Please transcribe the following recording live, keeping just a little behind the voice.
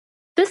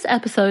This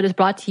episode is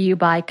brought to you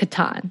by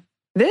Catan.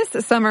 This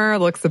summer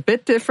looks a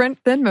bit different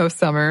than most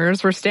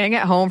summers. We're staying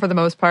at home for the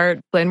most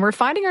part, and we're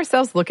finding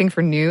ourselves looking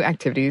for new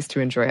activities to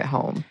enjoy at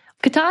home.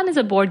 Catan is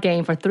a board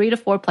game for 3 to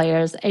 4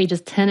 players,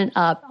 ages 10 and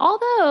up,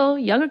 although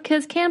younger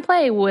kids can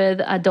play with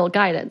adult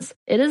guidance.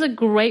 It is a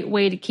great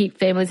way to keep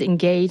families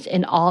engaged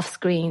and off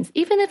screens,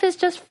 even if it's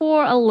just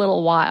for a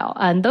little while.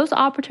 And those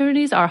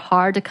opportunities are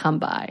hard to come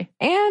by.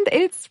 And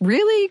it's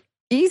really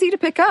easy to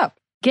pick up.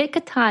 Get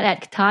Catan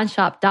at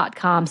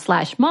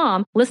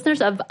catanshop.com/mom.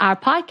 Listeners of our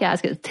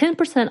podcast get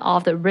 10%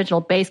 off the original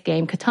base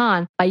game,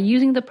 Catan, by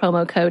using the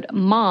promo code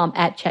MOM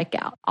at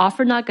checkout.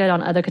 Offer not good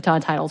on other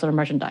Catan titles or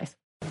merchandise.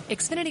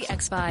 Xfinity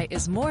XFi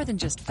is more than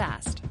just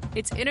fast.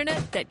 It's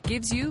internet that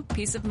gives you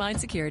peace of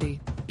mind security.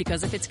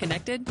 Because if it's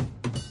connected,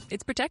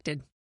 it's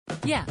protected.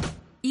 Yeah,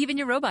 even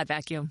your robot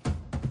vacuum.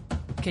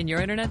 Can your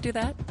internet do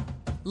that?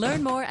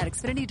 Learn more at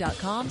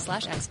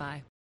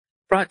xfinity.com/XFi.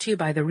 Brought to you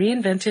by the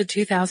reinvented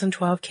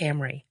 2012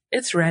 Camry.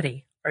 It's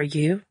ready. Are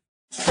you?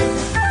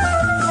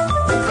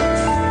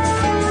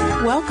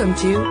 Welcome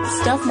to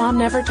Stuff Mom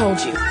Never Told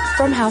You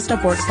from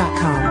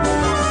HowStuffWorks.com.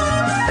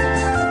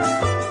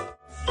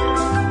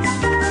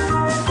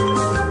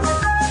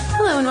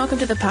 Hello and welcome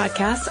to the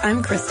podcast.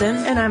 I'm Kristen.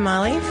 And I'm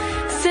Molly.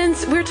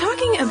 Since we're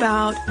talking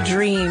about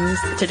dreams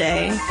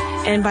today,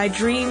 and by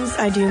dreams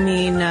I do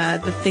mean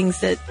the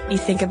things that you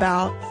think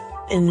about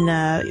in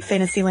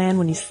Fantasyland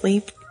when you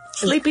sleep.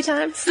 Sleepy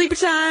time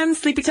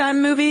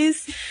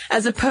movies,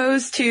 as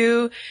opposed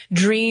to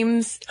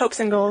dreams,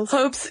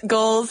 hopes,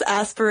 goals,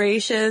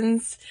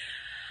 aspirations,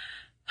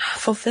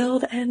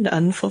 fulfilled and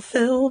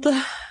unfulfilled.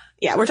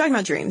 Yeah, we're talking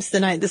about dreams,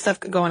 the stuff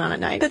going on at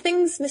night. The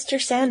things Mr.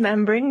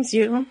 Sandman brings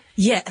you.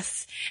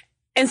 Yes.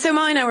 And so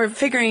Molly and I were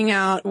figuring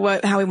out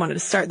how we wanted to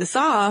start this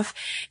off,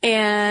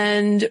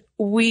 and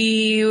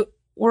we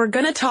were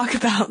going to talk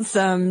about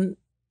some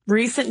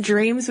recent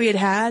dreams we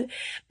had,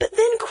 but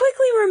then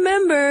quickly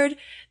remembered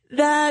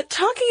that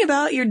talking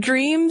about your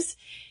dreams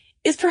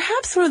is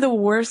perhaps one of the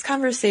worst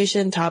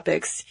conversation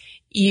topics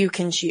you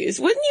can choose.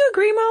 Wouldn't you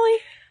agree, Molly?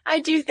 I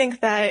do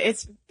think that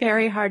it's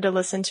very hard to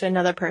listen to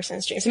another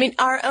person's dreams. I mean,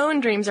 our own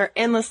dreams are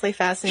endlessly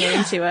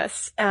fascinating to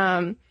us.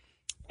 And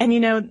you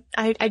know,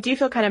 I do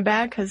feel kind of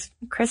bad because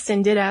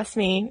Kristen did ask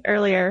me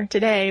earlier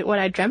today what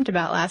I dreamt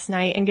about last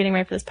night and getting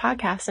ready for this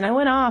podcast, and I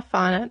went off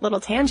on a little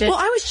tangent. Well,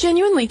 I was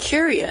genuinely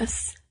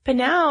curious. But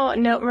now,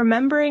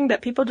 remembering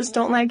that people just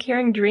don't like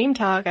hearing dream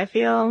talk, I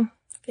feel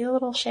a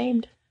little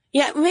ashamed.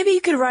 Yeah, maybe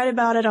you could write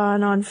about it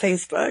on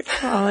Facebook.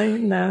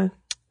 Molly,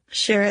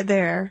 share it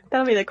there.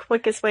 That'll be the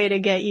quickest way to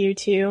get you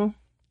to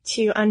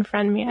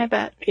unfriend me, I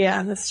bet.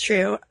 Yeah, that's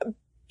true.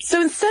 So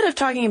instead of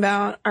talking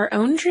about our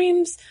own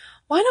dreams,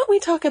 why don't we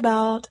talk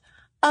about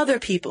other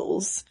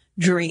people's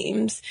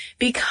dreams?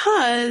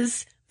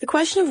 Because the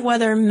question of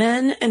whether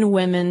men and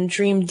women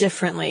dream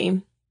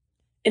differently,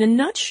 in a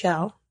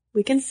nutshell,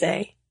 we can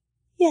say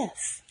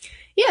yes.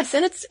 Yes,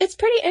 and it's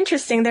pretty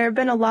interesting. There have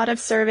been a lot of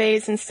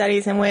surveys and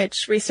studies in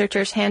which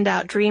researchers hand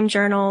out dream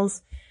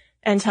journals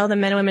and tell the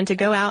men and women to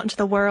go out into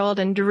the world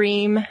and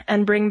dream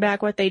and bring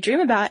back what they dream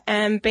about.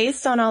 And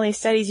based on all these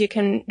studies, you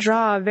can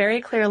draw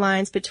very clear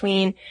lines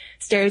between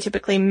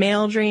stereotypically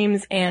male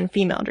dreams and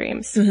female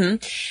dreams. Mm-hmm.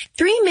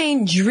 3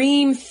 main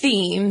dream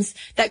themes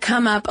that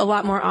come up a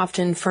lot more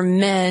often for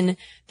men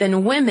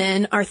than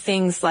women are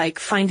things like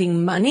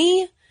finding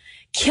money,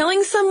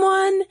 killing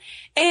someone,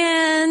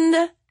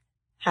 and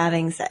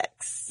having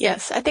sex.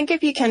 Yes, I think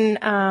if you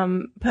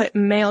can put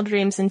male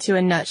dreams into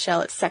a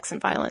nutshell, it's sex and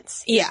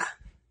violence. Yeah.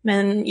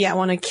 Men,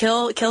 want to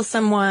kill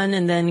someone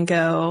and then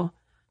go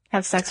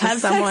have sex with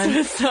someone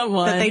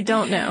that they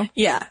don't know.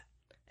 Yeah.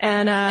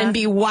 And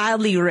be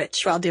wildly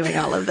rich while doing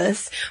all of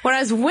this.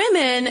 Whereas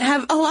women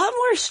have a lot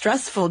more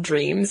stressful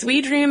dreams.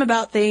 We dream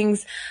about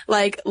things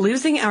like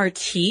losing our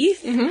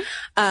teeth,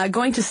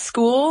 going to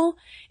school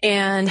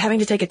and having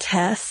to take a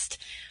test,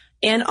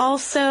 and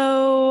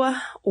also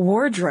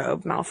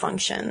wardrobe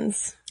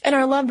malfunctions. And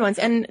our loved ones.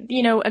 And,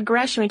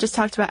 aggression. We just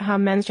talked about how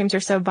men's dreams are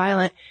so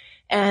violent.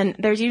 And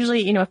there's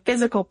usually, a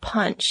physical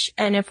punch.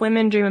 And if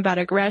women dream about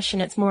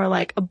aggression, it's more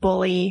like a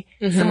bully,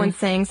 someone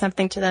saying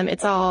something to them.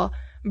 It's all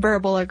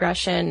verbal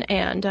aggression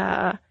and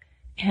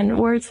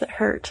words that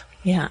hurt.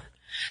 Yeah.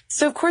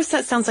 So of course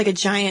that sounds like a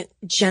giant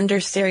gender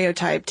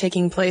stereotype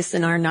taking place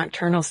in our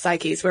nocturnal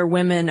psyches, where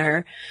women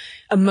are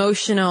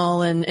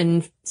emotional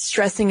and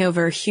stressing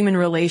over human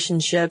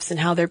relationships and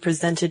how they're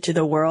presented to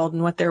the world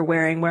and what they're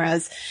wearing,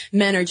 whereas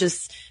men are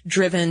just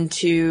driven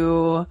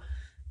to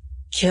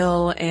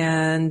kill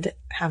and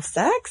have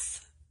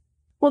sex?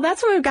 Well,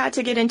 that's when we've got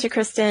to get into,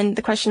 Kristen,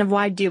 the question of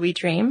why do we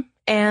dream?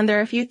 And there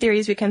are a few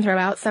theories we can throw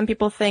out. Some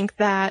people think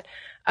that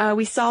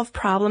we solve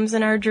problems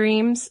in our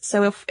dreams.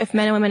 So if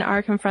men and women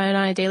are confronted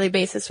on a daily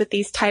basis with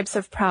these types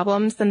of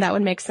problems, then that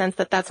would make sense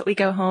that that's what we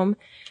go home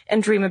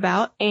and dream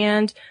about.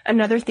 And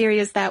another theory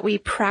is that we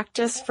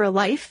practice for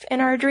life in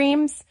our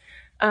dreams.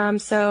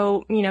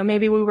 So,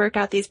 maybe we work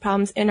out these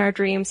problems in our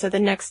dreams. So the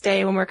next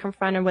day when we're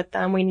confronted with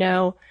them, we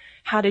know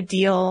how to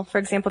deal. For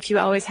example, if you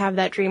always have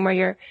that dream where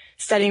you're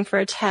studying for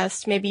a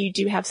test, maybe you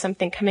do have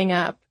something coming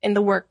up in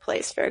the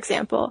workplace, for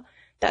example,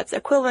 that's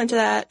equivalent to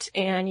that,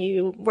 and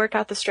you work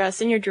out the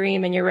stress in your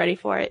dream and you're ready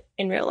for it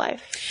in real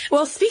life.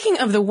 Well, speaking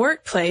of the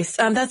workplace,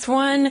 that's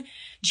one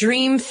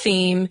dream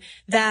theme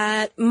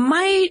that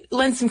might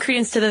lend some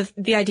credence to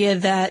the idea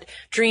that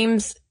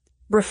dreams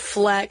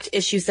reflect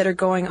issues that are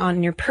going on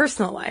in your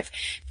personal life.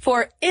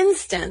 For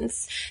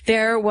instance,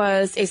 there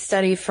was a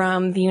study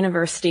from the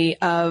University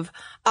of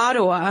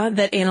Ottawa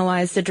that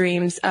analyzed the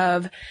dreams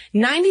of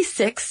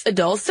 96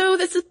 adults. So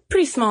that's a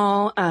pretty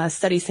small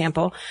study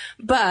sample,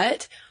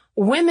 but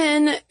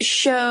women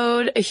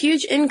showed a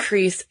huge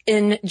increase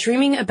in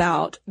dreaming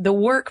about the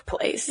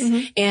workplace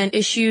and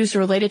issues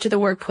related to the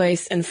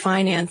workplace and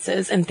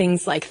finances and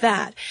things like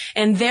that.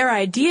 And their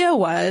idea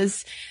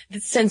was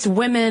that since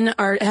women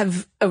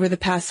have over the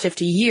past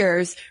 50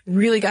 years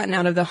really gotten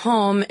out of the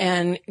home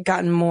and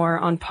gotten more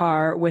on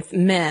par with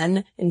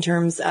men in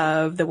terms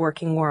of the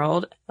working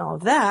world and all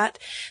of that,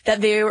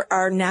 that they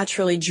are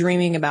naturally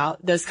dreaming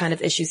about those kind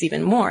of issues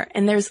even more.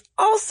 And there's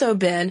also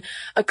been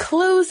a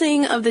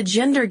closing of the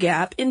gender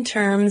gap in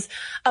terms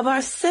of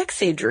our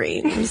sexy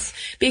dreams,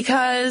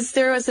 because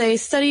there was a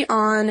study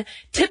on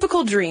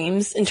typical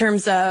dreams in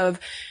terms of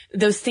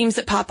those themes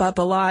that pop up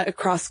a lot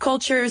across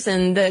cultures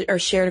and that are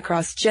shared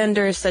across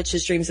genders, such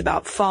as dreams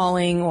about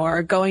falling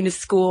or going to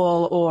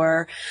school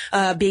or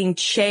being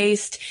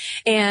chased.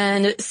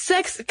 And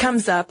sex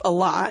comes up a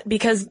lot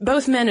because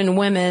both men and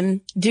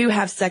women do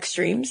have sex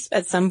dreams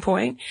at some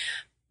point.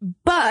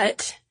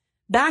 But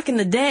back in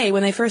the day,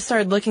 when they first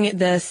started looking at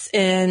this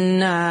in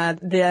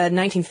the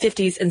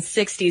 1950s and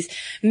 60s,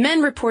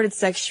 men reported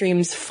sex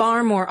dreams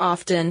far more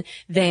often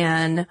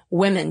than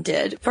women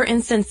did. For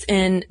instance,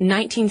 in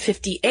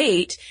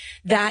 1958,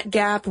 that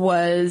gap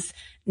was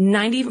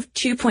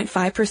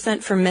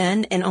 92.5% for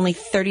men and only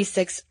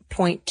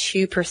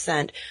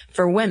 36.2%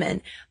 for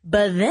women.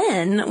 But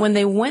then when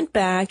they went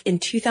back in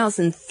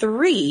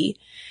 2003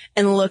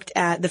 and looked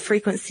at the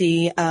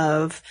frequency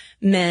of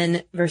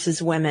men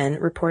versus women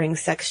reporting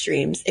sex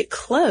dreams, it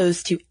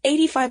closed to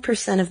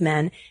 85% of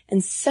men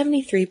and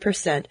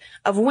 73%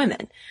 of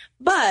women.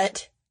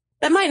 But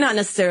that might not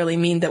necessarily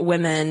mean that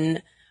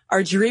women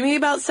are dreaming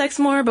about sex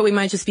more, but we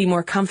might just be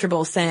more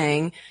comfortable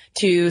saying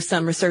to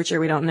some researcher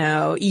we don't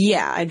know,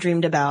 yeah, I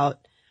dreamed about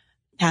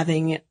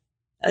having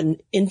an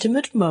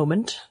intimate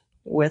moment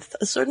with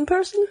a certain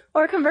person.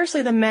 Or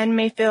conversely, the men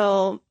may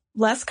feel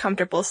less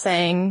comfortable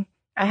saying,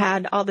 I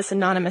had all this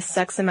anonymous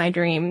sex in my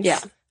dreams. Yeah.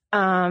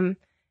 And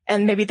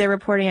maybe they're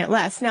reporting it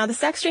less. Now, the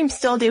sex dreams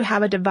still do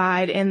have a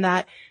divide in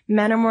that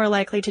men are more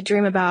likely to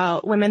dream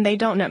about women they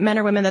don't know, men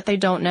or women that they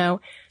don't know.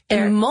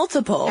 And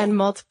multiple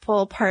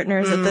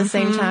partners at the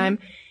same time.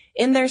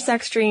 In their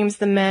sex dreams,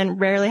 the men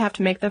rarely have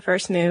to make the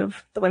first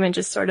move. The women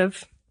just sort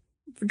of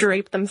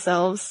drape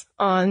themselves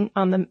on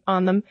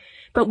them.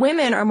 But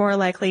women are more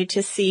likely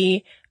to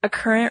see a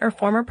current or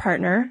former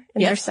partner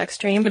in their sex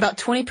dream. About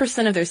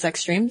 20% of their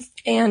sex dreams.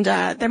 And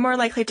they're more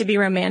likely to be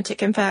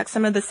romantic. In fact,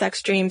 some of the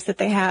sex dreams that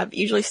they have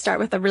usually start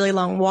with a really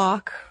long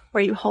walk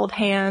where you hold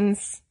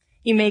hands,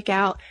 you make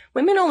out.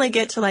 Women only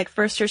get to like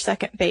first or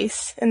second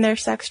base in their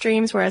sex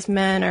dreams, whereas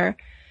men are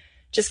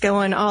just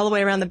going all the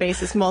way around the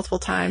bases multiple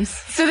times.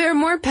 So there are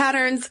more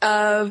patterns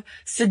of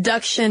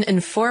seduction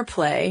and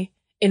foreplay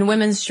in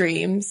women's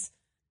dreams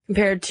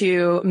compared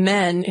to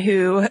men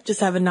who just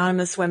have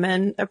anonymous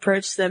women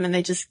approach them and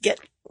they just get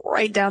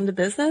right down to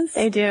business.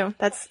 They do.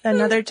 That's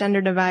another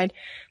gender divide.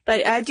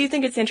 But I do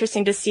think it's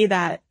interesting to see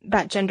that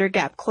gender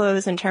gap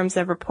close in terms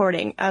of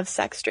reporting of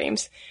sex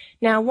dreams.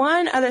 Now,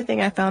 one other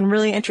thing I found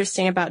really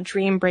interesting about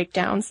dream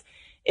breakdowns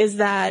is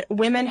that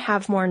women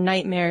have more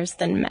nightmares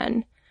than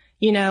men.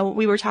 You know,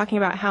 we were talking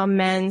about how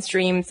men's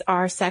dreams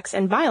are sex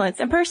and violence.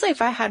 And personally,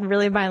 if I had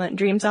really violent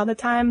dreams all the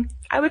time,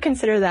 I would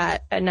consider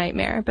that a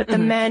nightmare. But the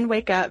men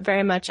wake up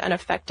very much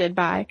unaffected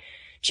by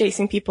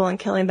chasing people and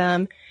killing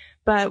them.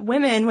 But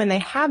women, when they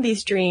have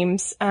these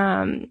dreams,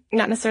 not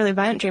necessarily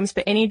violent dreams,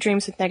 but any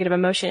dreams with negative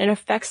emotion, it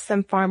affects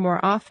them far more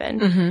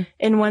often.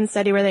 In one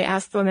study where they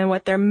asked the women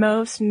what their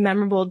most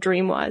memorable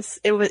dream was,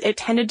 it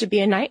tended to be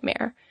a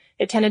nightmare.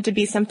 It tended to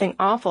be something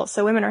awful.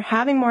 So women are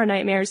having more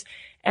nightmares,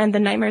 and the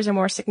nightmares are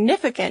more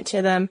significant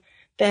to them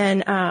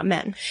than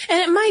men. And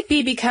it might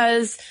be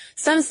because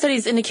some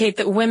studies indicate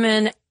that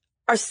women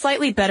are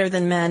slightly better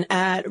than men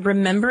at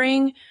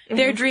remembering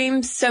their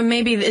dreams. So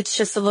maybe it's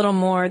just a little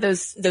more,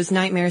 those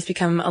nightmares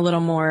become a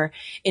little more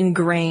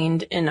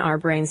ingrained in our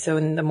brains. So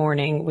in the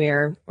morning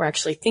we're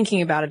actually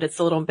thinking about it. It's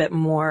a little bit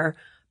more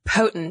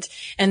potent.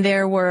 And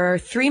there were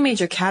 3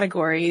 major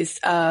categories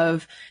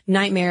of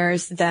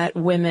nightmares that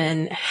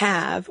women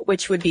have,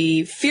 which would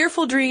be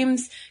fearful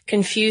dreams,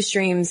 confused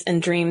dreams,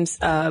 and dreams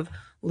of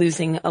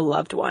losing a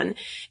loved one.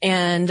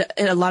 And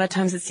a lot of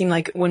times it seemed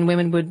like when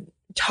women would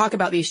talk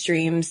about these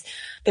dreams,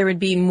 there would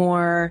be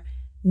more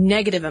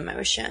negative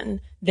emotion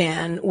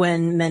than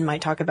when men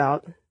might talk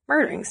about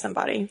murdering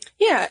somebody.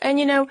 Yeah. And,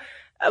 you know,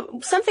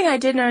 something I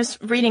did notice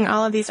reading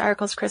all of these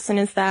articles, Kristen,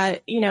 is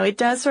that, you know, it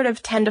does sort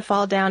of tend to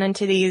fall down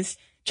into these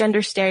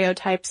gender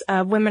stereotypes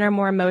of women are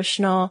more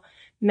emotional,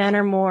 men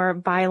are more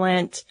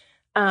violent.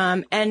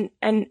 And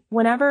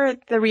whenever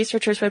the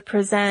researchers would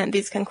present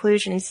these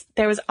conclusions,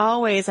 there was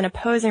always an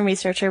opposing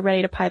researcher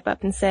ready to pipe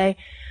up and say,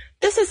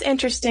 this is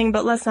interesting,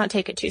 but let's not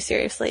take it too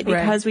seriously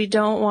because we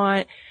don't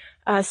want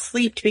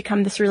sleep to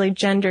become this really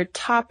gendered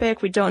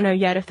topic. We don't know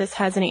yet if this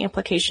has any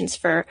implications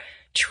for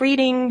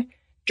treating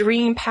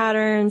dream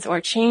patterns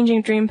or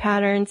changing dream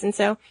patterns. And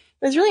so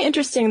it was really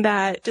interesting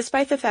that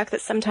despite the fact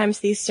that sometimes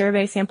these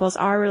survey samples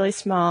are really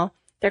small,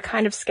 they're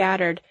kind of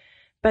scattered,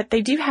 but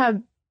they do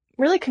have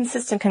really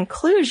consistent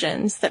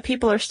conclusions that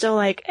people are still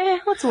like,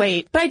 let's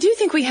wait. But I do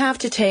think we have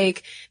to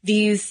take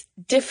these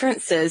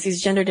differences,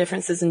 these gender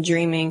differences in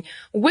dreaming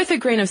with a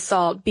grain of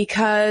salt,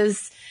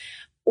 because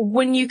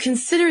when you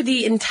consider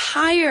the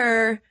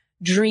entire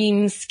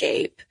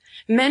dreamscape,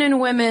 men and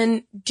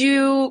women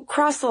do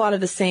cross a lot of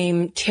the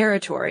same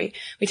territory.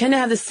 We tend to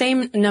have the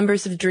same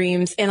numbers of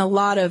dreams and a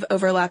lot of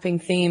overlapping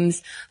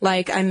themes,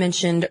 like I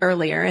mentioned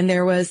earlier. And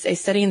there was a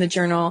study in the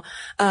Journal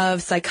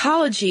of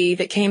Psychology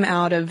that came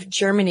out of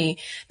Germany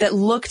that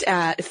looked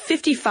at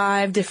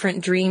 55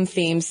 different dream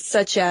themes,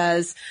 such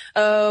as,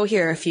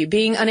 here are a few: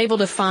 being unable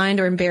to find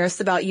or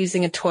embarrassed about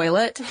using a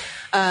toilet,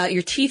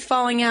 your teeth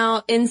falling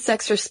out,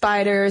 insects or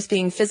spiders,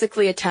 being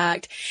physically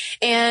attacked.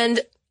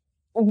 And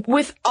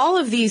with all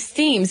of these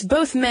themes,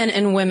 both men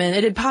and women,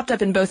 it had popped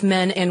up in both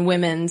men and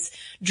women's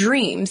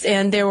dreams.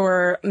 And there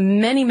were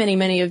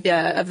many of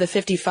the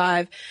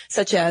 55,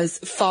 such as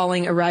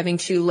falling, arriving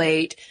too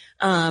late,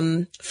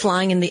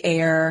 flying in the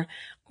air,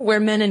 where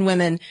men and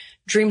women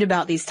dreamed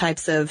about these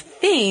types of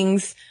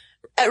things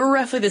at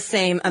roughly the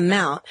same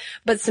amount.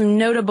 But some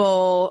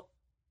notable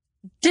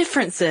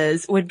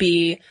differences would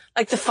be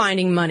like the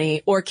finding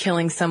money or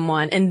killing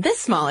someone. And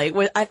this, Molly,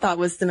 what I thought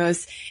was the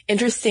most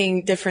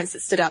interesting difference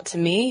that stood out to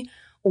me: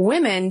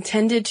 women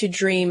tended to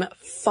dream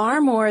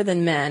far more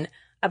than men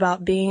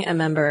about being a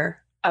member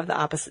of the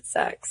opposite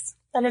sex.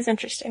 That is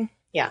interesting.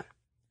 Yeah.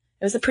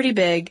 It was a pretty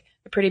big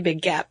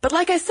gap. But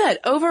like I said,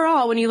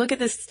 overall, when you look at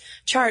this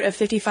chart of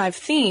 55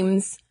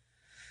 themes,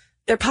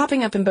 they're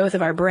popping up in both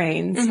of our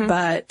brains,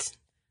 but,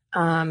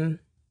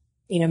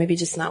 maybe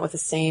just not with the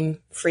same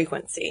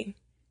frequency.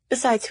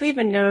 Besides, who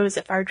even knows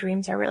if our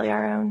dreams are really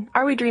our own?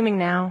 Are we dreaming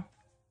now?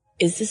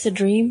 Is this a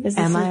dream?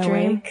 Am I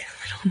dream? Awake?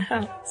 I don't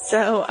know.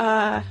 So,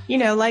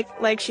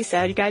 like she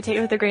said, you gotta take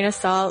it with a grain of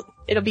salt.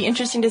 It'll be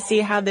interesting to see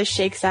how this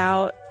shakes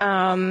out.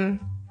 In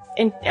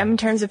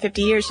terms of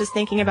 50 years, just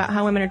thinking about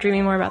how women are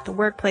dreaming more about the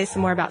workplace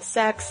and more about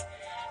sex.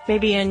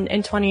 Maybe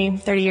in 20,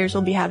 30 years,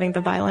 we'll be having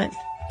the violent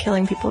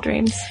killing people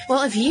dreams.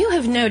 Well, if you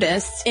have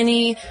noticed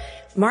any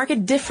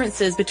marked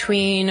differences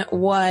between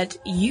what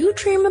you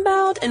dream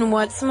about and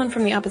what someone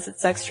from the opposite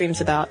sex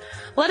dreams about,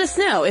 let us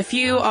know. If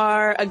you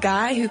are a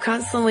guy who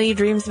constantly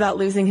dreams about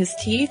losing his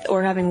teeth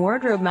or having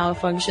wardrobe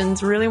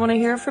malfunctions, really want to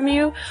hear from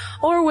you,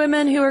 or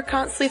women who are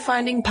constantly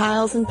finding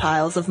piles and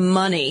piles of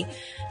money.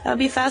 That would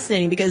be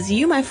fascinating, because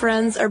you, my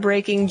friends, are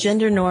breaking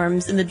gender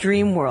norms in the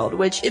dream world,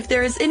 which, if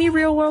there is any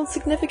real world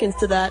significance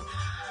to that,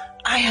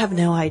 I have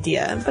no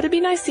idea, but it'd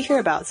be nice to hear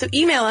about. So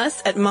email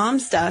us at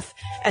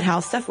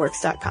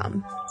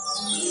momstuff@howstuffworks.com.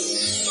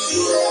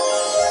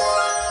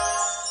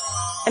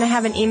 And I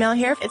have an email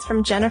here. It's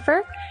from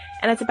Jennifer,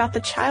 and it's about the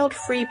Child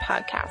Free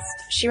podcast.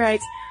 She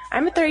writes,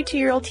 I'm a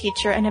 32-year-old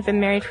teacher and have been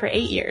married for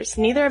 8 years.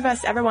 Neither of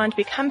us ever wanted to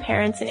become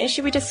parents, an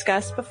issue we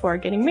discussed before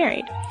getting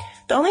married.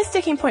 The only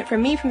sticking point for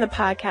me from the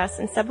podcast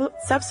and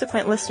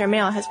subsequent listener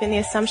mail has been the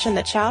assumption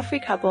that child-free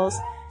couples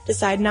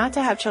decide not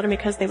to have children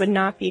because they would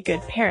not be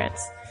good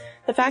parents.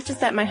 The fact is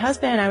that my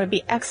husband and I would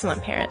be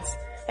excellent parents.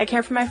 I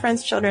care for my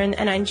friends' children,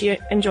 and I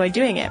enjoy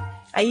doing it.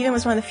 I even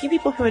was one of the few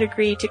people who would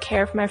agree to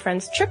care for my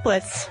friends'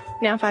 triplets,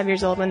 now 5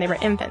 years old, when they were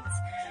infants.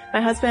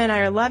 My husband and I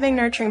are loving,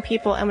 nurturing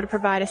people and would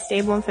provide a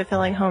stable and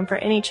fulfilling home for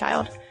any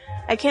child.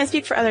 I can't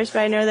speak for others, but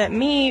I know that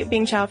me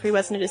being child-free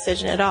wasn't a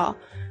decision at all.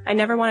 I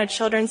never wanted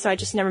children, so I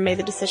just never made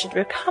the decision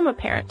to become a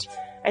parent.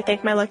 I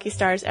thank my lucky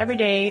stars every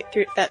day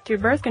through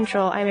birth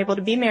control I am able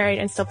to be married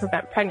and still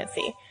prevent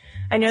pregnancy.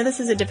 I know this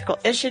is a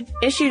difficult issue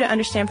to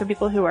understand for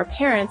people who are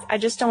parents. I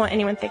just don't want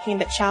anyone thinking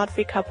that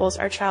child-free couples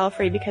are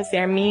child-free because they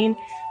are mean,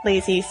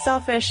 lazy,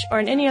 selfish, or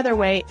in any other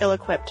way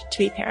ill-equipped to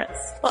be parents.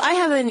 Well, I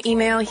have an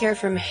email here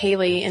from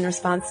Haley in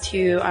response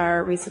to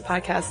our recent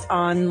podcast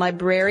on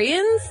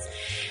librarians.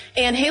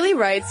 And Haley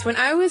writes, when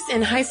I was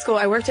in high school,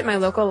 I worked at my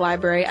local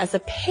library as a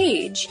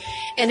page,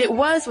 and it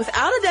was,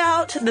 without a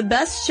doubt, the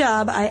best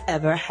job I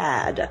ever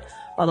had.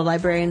 While the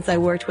librarians I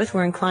worked with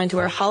were inclined to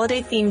wear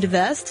holiday-themed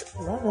vests,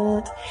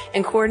 love it,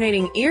 and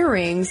coordinating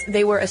earrings,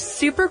 they were a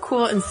super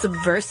cool and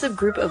subversive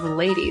group of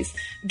ladies.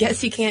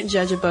 Guess you can't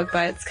judge a book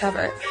by its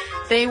cover.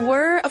 They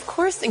were, of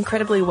course,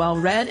 incredibly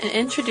well-read and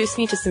introduced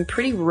me to some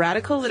pretty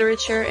radical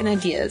literature and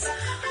ideas.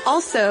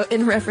 Also,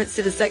 in reference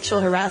to the sexual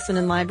harassment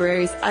in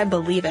libraries, I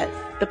believe it.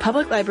 The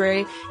public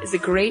library is a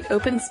great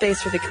open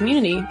space for the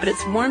community, but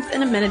its warmth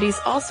and amenities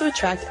also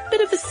attract a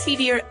bit of a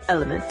seedier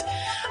element.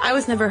 I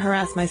was never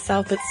harassed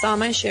myself, but saw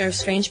my share of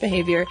strange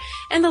behavior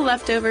and the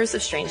leftovers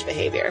of strange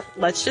behavior.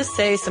 Let's just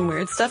say some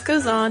weird stuff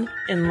goes on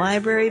in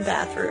library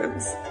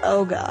bathrooms.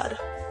 Oh God.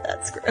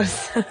 That's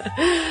gross.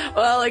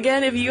 Well,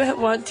 again, if you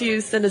want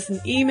to send us an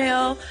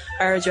email,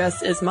 our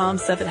address is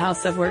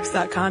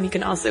momstuff@howstuffworks.com. You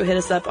can also hit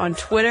us up on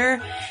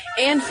Twitter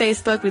and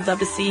Facebook. We'd love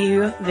to see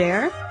you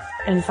there.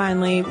 And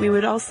finally, we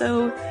would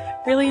also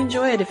really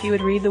enjoy it if you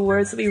would read the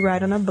words that we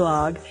write on our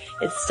blog.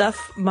 It's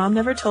Stuff Mom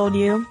Never Told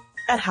You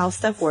at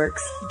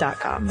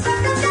howstuffworks.com.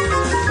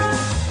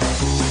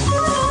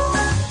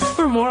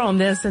 For more on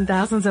this and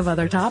thousands of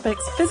other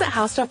topics, visit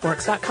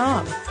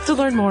howstuffworks.com. To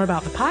learn more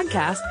about the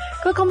podcast,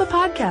 click on the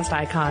podcast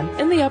icon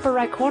in the upper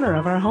right corner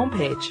of our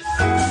homepage.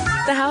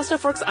 The How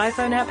Stuff Works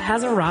iPhone app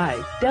has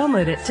arrived.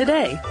 Download it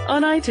today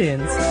on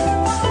iTunes.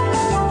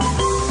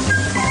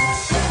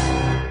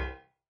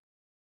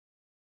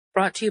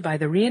 Brought to you by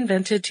the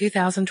reinvented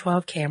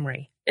 2012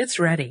 Camry. It's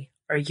ready.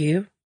 Are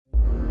you?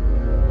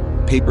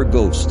 Paper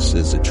Ghosts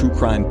is a true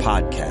crime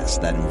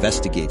podcast that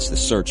investigates the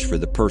search for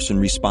the person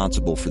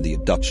responsible for the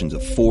abductions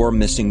of 4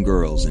 missing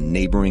girls in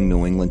neighboring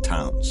New England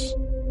towns.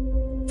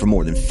 For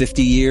more than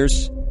 50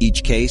 years,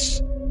 each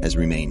case has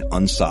remained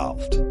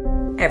unsolved.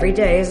 Every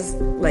day is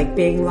like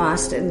being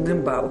lost in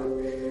limbo.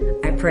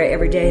 I pray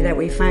every day that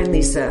we find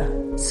Lisa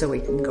so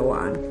we can go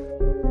on.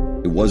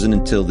 It wasn't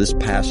until this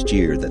past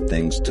year that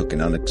things took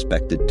an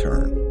unexpected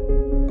turn.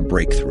 A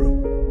breakthrough.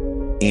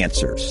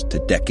 Answers to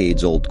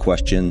decades-old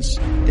questions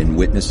and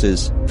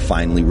witnesses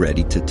finally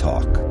ready to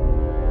talk.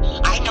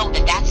 I know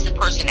that that's the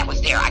person that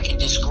was there. I can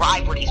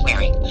describe what he's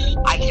wearing.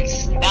 I can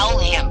smell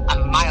him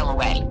a mile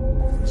away.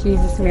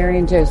 Jesus, Mary,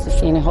 and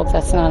Josephine, I hope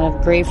that's not a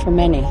grave for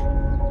many.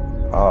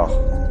 Oh,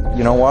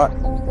 you know what?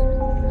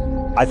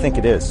 I think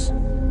it is.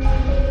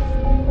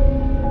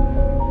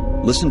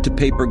 Listen to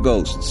Paper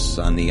Ghosts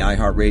on the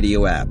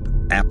iHeartRadio app,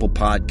 Apple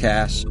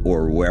Podcasts,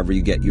 or wherever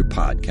you get your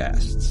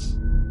podcasts.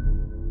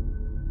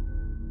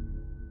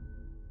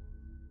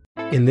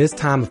 In this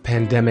time of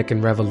pandemic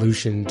and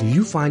revolution, do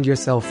you find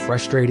yourself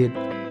frustrated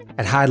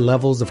at high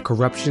levels of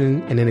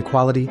corruption and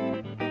inequality,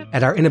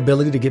 at our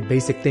inability to get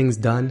basic things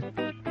done,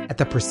 at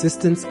the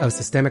persistence of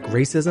systemic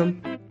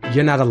racism?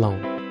 You're not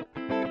alone.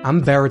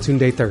 I'm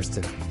Baratunde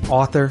Thurston,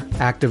 author,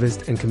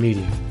 activist, and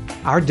comedian.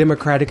 Our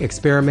democratic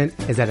experiment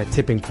is at a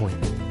tipping point,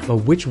 but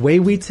which way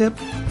we tip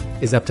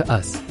is up to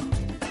us.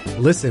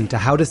 Listen to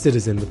How to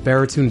Citizen with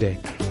Baratunde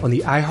on the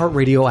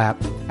iHeartRadio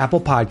app,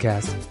 Apple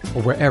Podcasts,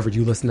 or wherever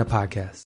you listen to podcasts.